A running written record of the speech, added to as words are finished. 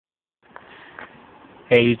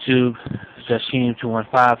Hey YouTube, it's just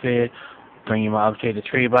Team215 here, bringing you my updated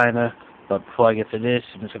trade binder. But before I get to this,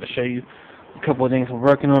 I'm just going to show you a couple of things I'm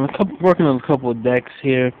working on. Working on a couple of decks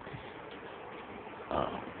here.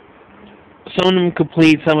 Some of them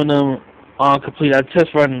complete, some of them aren't complete. I test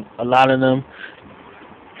run a lot of them.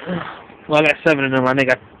 Well, I got 7 of them. I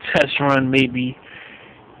think I test run maybe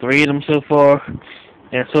 3 of them so far.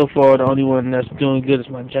 And so far, the only one that's doing good is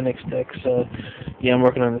my Genix deck. So, yeah, I'm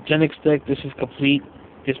working on the Genix deck. This is complete.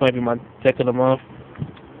 This might be my deck of the month.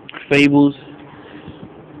 Fables,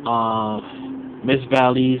 Miss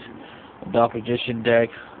Valleys, Dark Magician deck,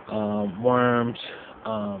 Worms,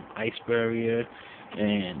 Ice Barrier,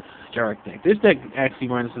 and Jarek deck. This deck actually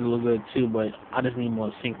runs a little good too, but I just need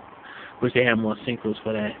more sync. Wish they had more synchros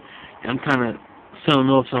for that. And I'm kind of selling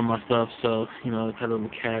off some of my stuff, so you know, got a little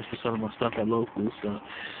cash for selling my stuff at local, so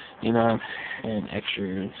you know, and extra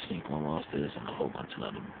synchro monsters and a whole bunch of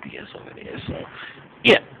other BS over there. So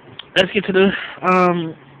yeah, let's get to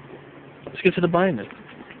the binder.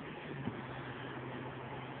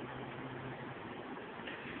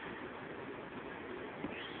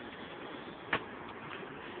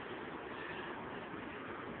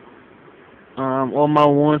 All my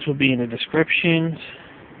warrants will be in the descriptions.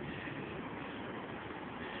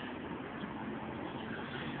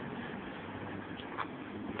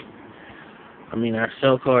 I mean, I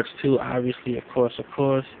sell cards too, obviously, of course.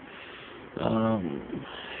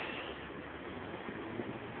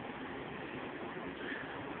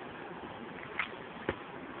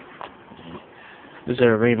 This is a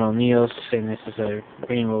Rainbow Neos, and this is a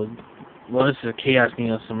Rainbow, well, this is a Chaos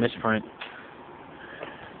Neos, a misprint.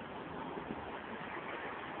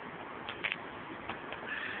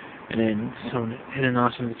 And then some Hidden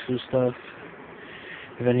Awesome 2 stuff,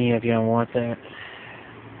 if any of y'all want that.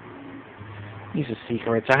 These are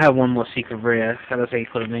secrets. I have one more secret rare. I don't say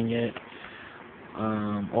put them in yet.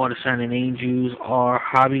 All the Shining Angels are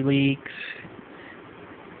Hobby Leagues.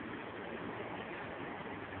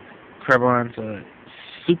 Crebon's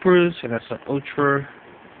Supers, and that's an Ultra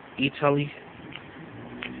Italy.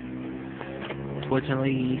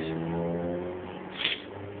 Fortunately,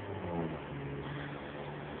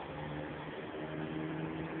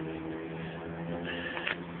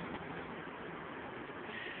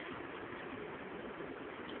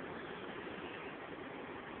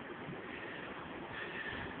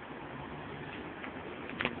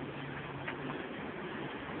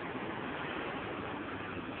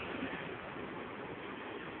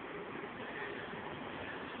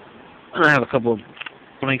 I have a couple of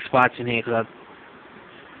blank spots in here because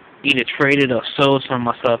I either traded or sold some of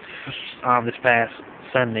my stuff this past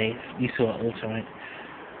Sunday. These two are ultimate.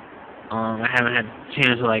 I haven't had a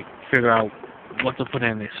chance to like figure out what to put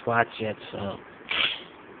in their spots yet, so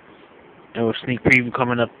there was a sneak preview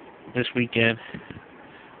coming up this weekend.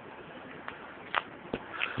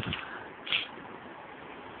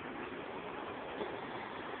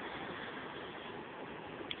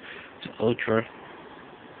 It's Ultra.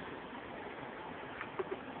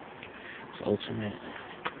 Ultimate.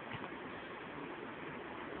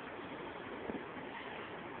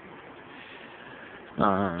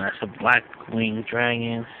 That's a black winged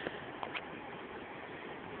dragon.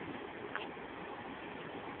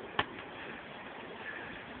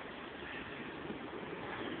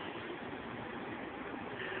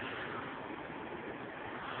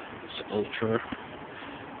 It's Ultra.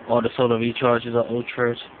 All the solar recharges are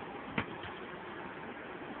Ultras.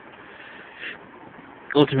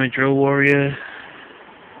 Ultimate Drill Warrior,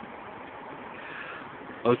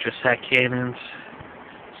 Ultra Sack Cannons,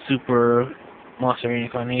 Super Monster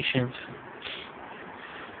Reincarnations,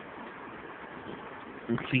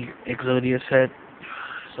 complete Exodia set,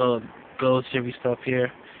 so Gold Series stuff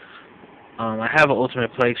here. I have an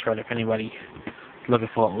Ultimate Plague Shredder if anybody looking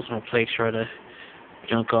for an Ultimate Plague Shredder,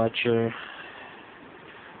 Junk Archer,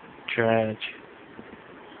 Trash,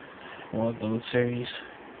 more Gold Series.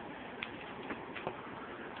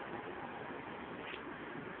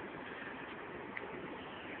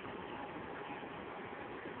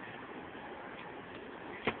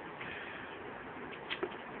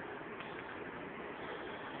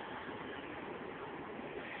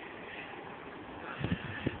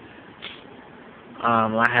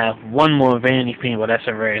 I have one more Vanity Fiend, but that's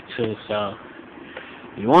a rare too, so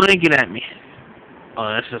if you want to get at me.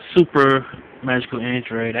 That's a Super Magical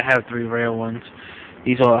Android. I have 3 rare ones.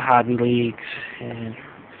 These are Hobby Leagues, and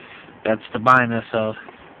that's the binder, so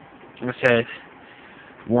like I said,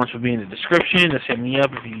 once will be in the description. Just hit me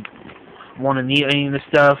up if you want to need any of this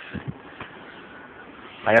stuff.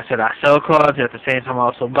 Like I said, I sell cards, at the same time I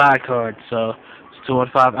also buy cards, so it's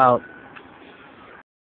 215 out.